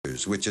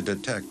creatures which had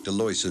attacked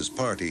Aloysius'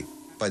 party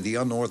by the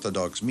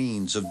unorthodox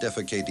means of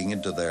defecating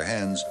into their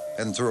hands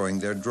and throwing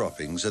their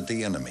droppings at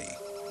the enemy.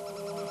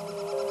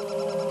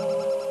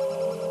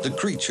 The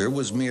creature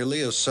was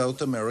merely a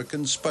South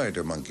American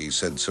spider monkey,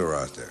 said Sir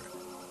Arthur,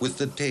 with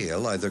the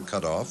tail either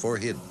cut off or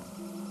hidden.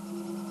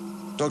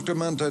 Dr.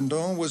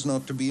 Montandon was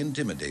not to be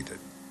intimidated.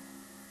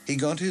 He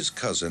got his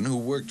cousin, who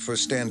worked for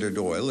Standard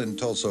Oil in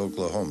Tulsa,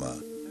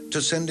 Oklahoma,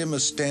 to send him a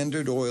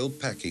Standard Oil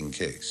packing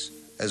case,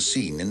 as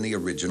seen in the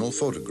original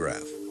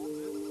photograph.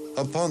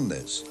 Upon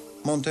this,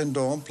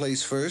 Montandon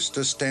placed first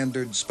a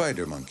standard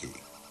spider monkey,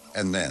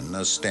 and then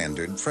a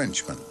standard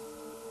Frenchman.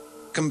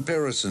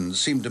 Comparisons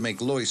seemed to make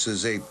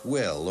Lois's ape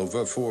well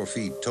over 4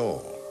 feet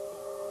tall.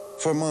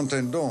 For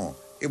Montandon,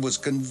 it was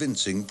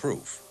convincing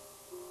proof.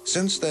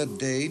 Since that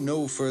day,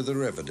 no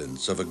further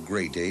evidence of a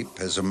great ape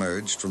has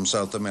emerged from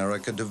South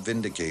America to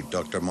vindicate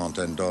Dr.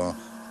 Montandon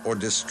or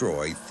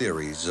destroy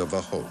theories of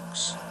a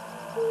hoax.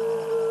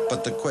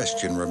 But the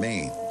question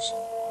remains,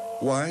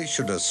 why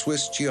should a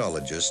Swiss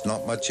geologist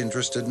not much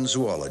interested in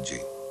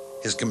zoology,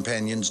 his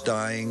companions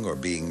dying or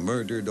being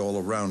murdered all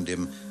around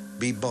him,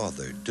 be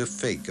bothered to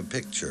fake a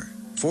picture?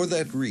 For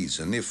that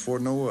reason, if for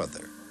no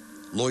other,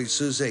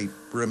 Lois's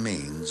ape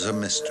remains a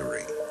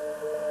mystery.